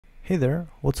Hey there,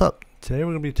 what's up? Today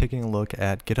we're going to be taking a look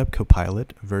at Github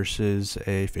Copilot versus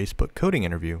a Facebook coding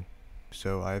interview.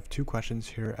 So I have two questions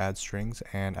here, add strings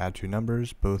and add two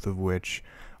numbers, both of which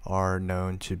are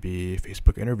known to be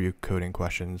Facebook interview coding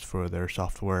questions for their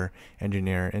software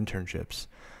engineer internships.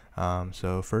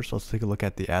 So first let's take a look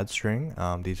at the add string.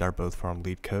 These are both from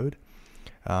Leetcode.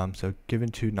 So given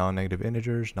two non-negative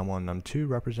integers, num1 and num2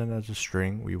 represented as a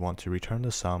string, we want to return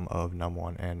the sum of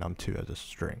num1 and num2 as a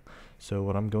string. So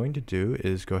what I'm going to do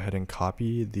is go ahead and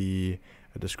copy the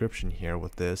description here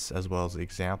with this, as well as the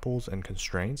examples and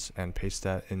constraints, and paste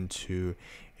that into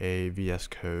a VS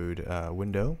Code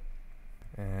window.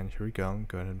 And here we go.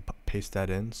 Go ahead and paste that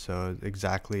in, so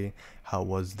exactly how it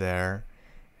was there.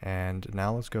 And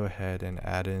now let's go ahead and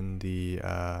add in the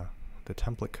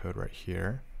template code right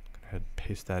here.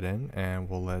 Paste that in, and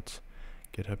we'll let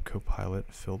Github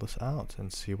Copilot fill this out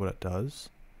and see what it does.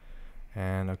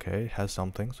 And okay, it has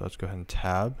something, so let's go ahead and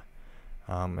tab.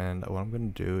 And what I'm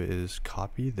going to do is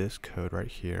copy this code right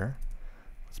here.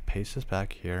 Let's paste this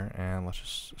back here, and let's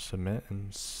just submit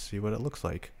and see what it looks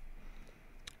like.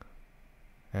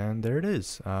 And there it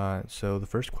is. So the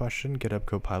first question, Github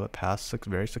Copilot passed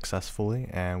very successfully,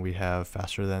 and we have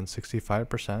faster than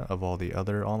 65% of all the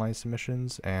other online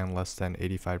submissions and less than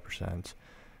 85%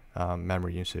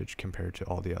 memory usage compared to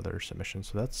all the other submissions.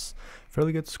 So that's a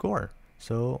fairly good score.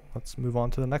 So let's move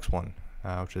on to the next one,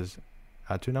 which is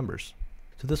add two numbers.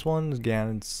 So this one,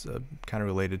 again, it's kind of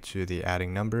related to the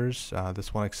adding numbers.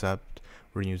 This one, except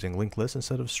we're using linked lists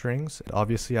instead of strings.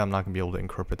 Obviously, I'm not going to be able to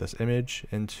incorporate this image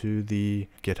into the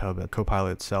GitHub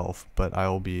Copilot itself, but I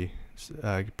will be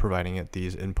providing it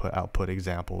these input-output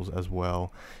examples as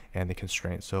well, and the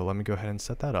constraints. So let me go ahead and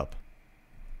set that up.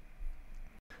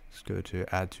 Let's go to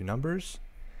add two numbers,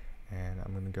 and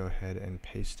I'm going to go ahead and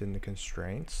paste in the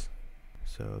constraints.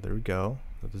 So there we go.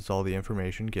 This is all the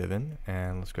information given,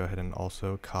 and let's go ahead and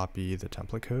also copy the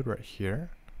template code right here.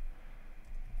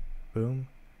 Boom.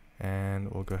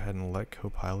 And we'll go ahead and let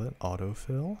Copilot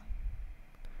autofill.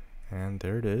 And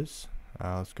there it is.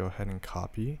 Let's go ahead and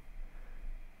copy.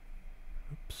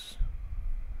 Oops.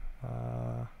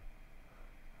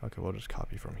 Okay, we'll just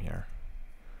copy from here.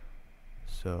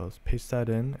 So let's paste that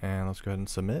in, and let's go ahead and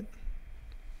submit.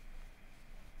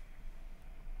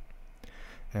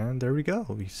 And there we go.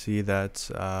 We see that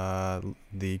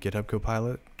the GitHub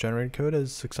Copilot generated code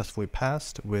has successfully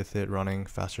passed, with it running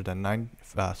faster than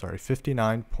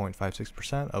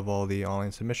 59.56% of all the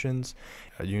online submissions.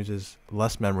 It uses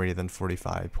less memory than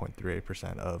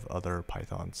 45.38% of other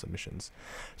Python submissions.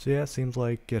 So yeah, it seems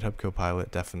like GitHub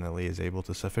Copilot definitely is able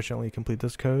to sufficiently complete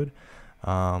this code.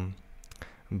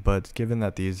 But given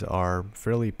that these are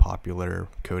fairly popular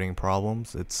coding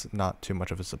problems, it's not too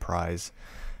much of a surprise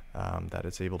that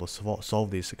it's able to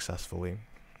solve these successfully.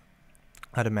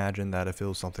 I'd imagine that if it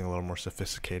was something a little more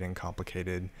sophisticated and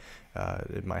complicated,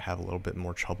 it might have a little bit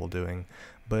more trouble doing.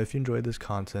 But if you enjoyed this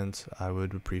content, I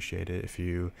would appreciate it if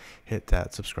you hit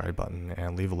that subscribe button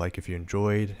and leave a like if you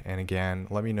enjoyed. And again,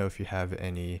 let me know if you have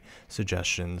any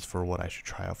suggestions for what I should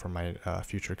try out for my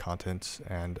future content,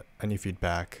 and any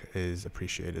feedback is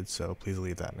appreciated, so please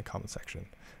leave that in the comment section.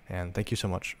 And thank you so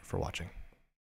much for watching.